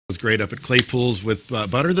was great up at Claypool's with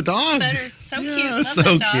Butter the dog. Butter, so cute. Yeah, Love so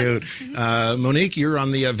that dog. cute. Monique, you're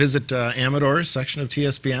on the Visit Amador section of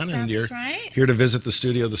TSPN, and you're here to visit the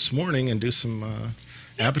studio this morning and do some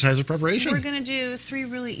appetizer preparation. We're going to do 3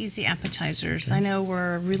 really easy appetizers. I know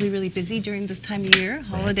we're really, really busy during this time of year.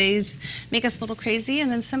 Holidays make us a little crazy,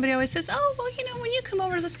 and then somebody always says, oh, well, you know, when you come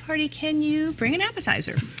over to this party, can you bring an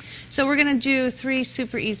appetizer? So we're going to do 3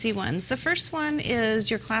 super easy ones. The first one is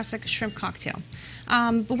your classic shrimp cocktail.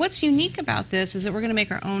 But what's unique about this is that we're going to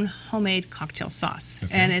make our own homemade cocktail sauce,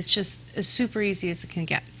 and it's just as super easy as it can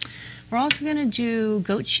get. We're also going to do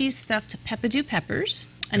goat cheese stuffed peppadew peppers.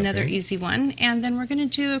 Another easy one. And then we're going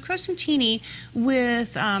to do a crostantini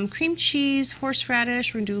with cream cheese,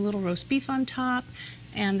 horseradish. We're going to do a little roast beef on top.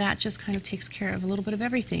 And that just kind of takes care of a little bit of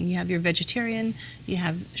everything. You have your vegetarian, you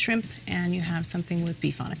have shrimp, and you have something with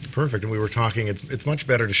beef on it. Perfect. And we were talking, it's much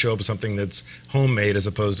better to show up something that's homemade as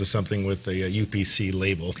opposed to something with a UPC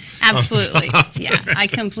label. Absolutely. Yeah, I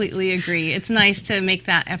completely agree. It's nice to make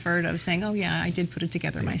that effort of saying, oh yeah, I did put it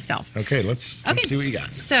together myself. Okay, let's see what you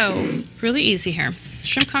got. So, really easy here.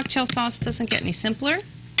 Shrimp cocktail sauce doesn't get any simpler.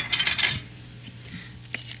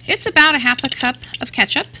 It's about a half a cup of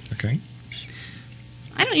ketchup. Okay.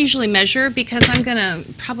 I don't usually measure because I'm going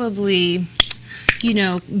to probably, you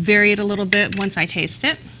know, vary it a little bit once I taste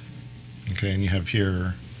it. Okay, and you have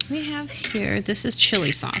here? We have here, this is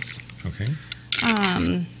chili sauce. Okay.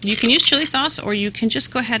 You can use chili sauce, or you can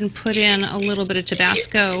just go ahead and put in a little bit of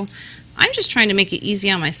Tabasco. I'm just trying to make it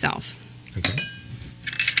easy on myself. Okay.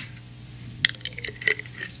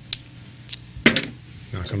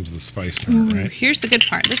 Now comes the spice part, right? Here's the good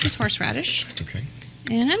part. This is horseradish. Okay.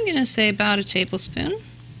 And I'm going to say about a tablespoon.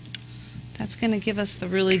 That's going to give us the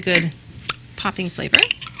really good popping flavor.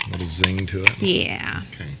 A little zing to it. Yeah.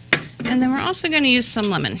 Okay. And then we're also going to use some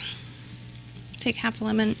lemon. Take half a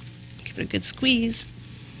lemon, give it a good squeeze,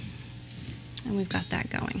 and we've got that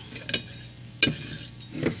going.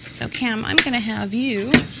 So Cam, I'm going to have you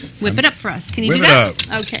whip it up for us. Can you do that? Whip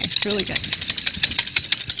it up. Okay, really good.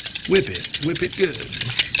 Whip it good.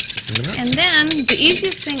 And then the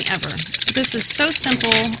easiest thing ever. This is so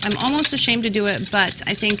simple. I'm almost ashamed to do it, but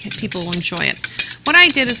I think people will enjoy it. What I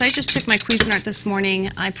did is I just took my Cuisinart this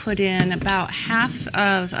morning. I put in about half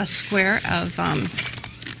of a square of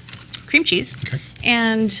cream cheese. Okay.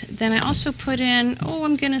 And then I also put in,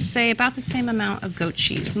 I'm going to say about the same amount of goat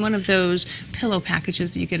cheese, one of those pillow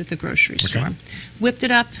packages that you get at the grocery store. Whipped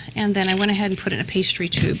it up, and then I went ahead and put it in a pastry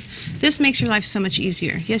tube. This makes your life so much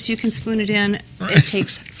easier. Yes, you can spoon it in. It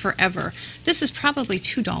takes forever. This is probably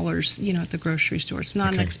 $2, you know, at the grocery store. It's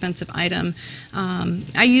not an expensive item.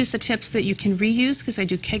 I use the tips that you can reuse because I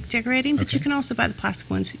do cake decorating, but you can also buy the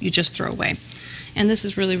plastic ones you just throw away. And this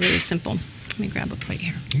is really, really simple. Let me grab a plate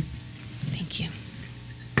here. Thank you.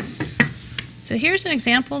 So here's an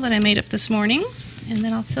example that I made up this morning, and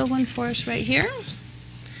then I'll fill one for us right here.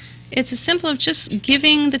 It's as simple as just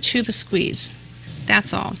giving the tube a squeeze.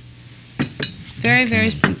 That's all. Very, very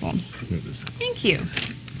simple. Thank you.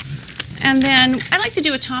 And then I like to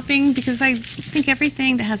do a topping because I think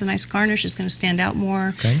everything that has a nice garnish is going to stand out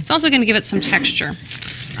more. It's also going to give it some texture.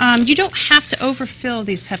 You don't have to overfill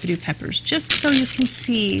these peppadew peppers, just so you can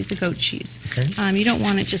see the goat cheese. You don't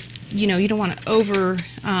want it just, you know, you don't want it over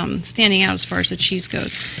standing out as far as the cheese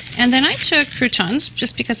goes. And then I took croutons,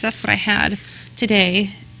 just because that's what I had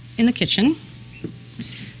today in the kitchen.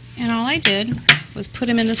 And all I did was put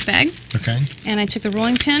them in this bag. And I took the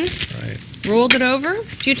rolling pin, rolled it over a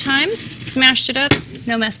few times, smashed it up,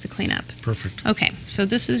 no mess to clean up. Perfect. Okay, so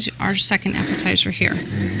this is our second appetizer here.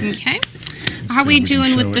 Okay. How are we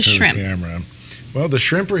doing with the shrimp? Well, the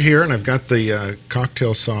shrimp are here, and I've got the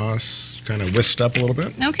cocktail sauce kind of whisked up a little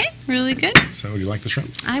bit. Okay, really good. So, you like the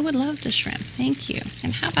shrimp? I would love the shrimp. Thank you.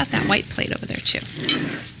 And how about that white plate over there, too?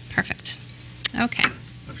 Perfect. Okay.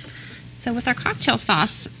 So with our cocktail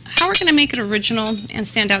sauce, how we're going to make it original and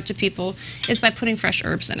stand out to people is by putting fresh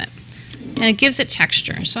herbs in it. And it gives it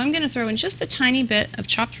texture. So I'm going to throw in just a tiny bit of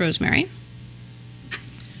chopped rosemary.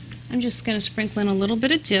 I'm just going to sprinkle in a little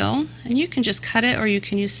bit of dill, and you can just cut it or you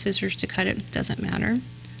can use scissors to cut it, it doesn't matter.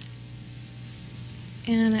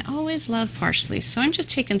 And I always love parsley, so I'm just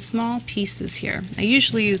taking small pieces here. I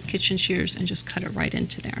usually use kitchen shears and just cut it right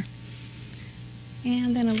into there.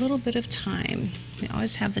 And then a little bit of thyme. We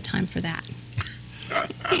always have the time for that.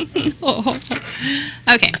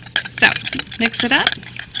 Okay, so mix it up.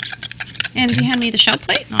 And if you hand me the shell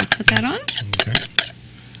plate, I'll put that on.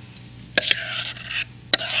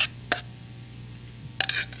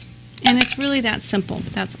 And it's really that simple.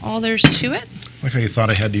 That's all there's to it. Like how you thought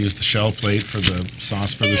I had to use the shell plate for the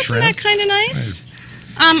sauce for the shrimp. Isn't that kind of nice?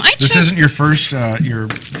 This isn't your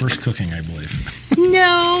first cooking, I believe.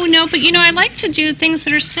 No, but I like to do things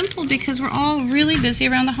that are simple because we're all really busy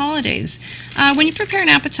around the holidays. When you prepare an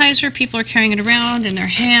appetizer, people are carrying it around in their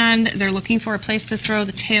hand. They're looking for a place to throw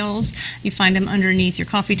the tails. You find them underneath your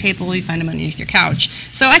coffee table. You find them underneath your couch.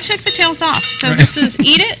 So I took the tails off. So this is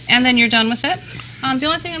eat it, and then you're done with it. The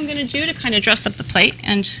only thing I'm going to do to kind of dress up the plate,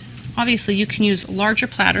 and obviously you can use larger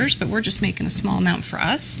platters, but we're just making a small amount for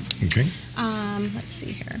us. Okay. Let's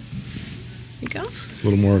see here. There you go. A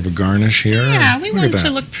little more of a garnish here. Yeah, we want it to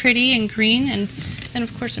look pretty and green, and then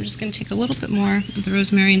of course I'm just going to take a little bit more of the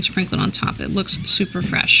rosemary and sprinkle it on top. It looks super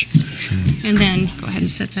fresh. Sure. And then go ahead and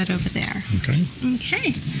set that over there. Okay.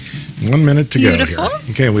 Okay. 1 minute to Beautiful. go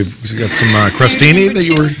here. Okay, we've got some crostini that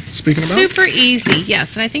you were speaking about. Super easy,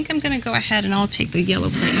 yes. And I think I'm going to go ahead and I'll take the yellow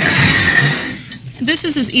plate here. This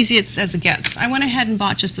is as easy as it gets. I went ahead and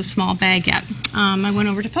bought just a small baguette. I went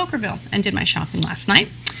over to Pokerville and did my shopping last night.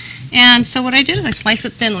 And so what I did is I slice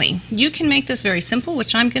it thinly. You can make this very simple,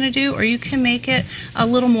 which I'm going to do, or you can make it a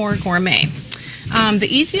little more gourmet. The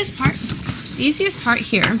easiest part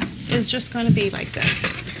here is just going to be like this.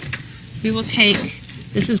 We will take,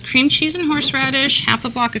 this is cream cheese and horseradish, half a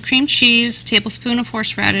block of cream cheese, tablespoon of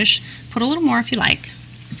horseradish. Put a little more if you like.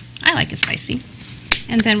 I like it spicy.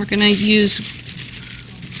 And then we're going to use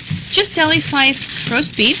just deli sliced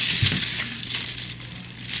roast beef.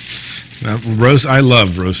 Now, I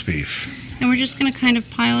love roast beef. And we're just going to kind of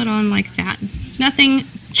pile it on like that. Nothing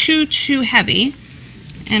too heavy.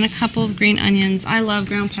 And a couple of green onions. I love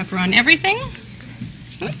ground pepper on everything.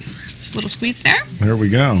 Just a little squeeze there. There we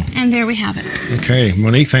go. And there we have it. Okay,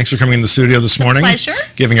 Monique, thanks for coming in the studio this morning. Pleasure.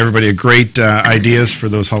 Giving everybody a great ideas for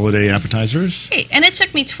those holiday appetizers. Hey, and it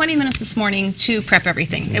took me 20 minutes this morning to prep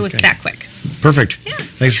everything. It was that quick. Perfect. Yeah.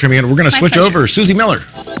 Thanks for coming in. We're going to switch over. Susie Miller.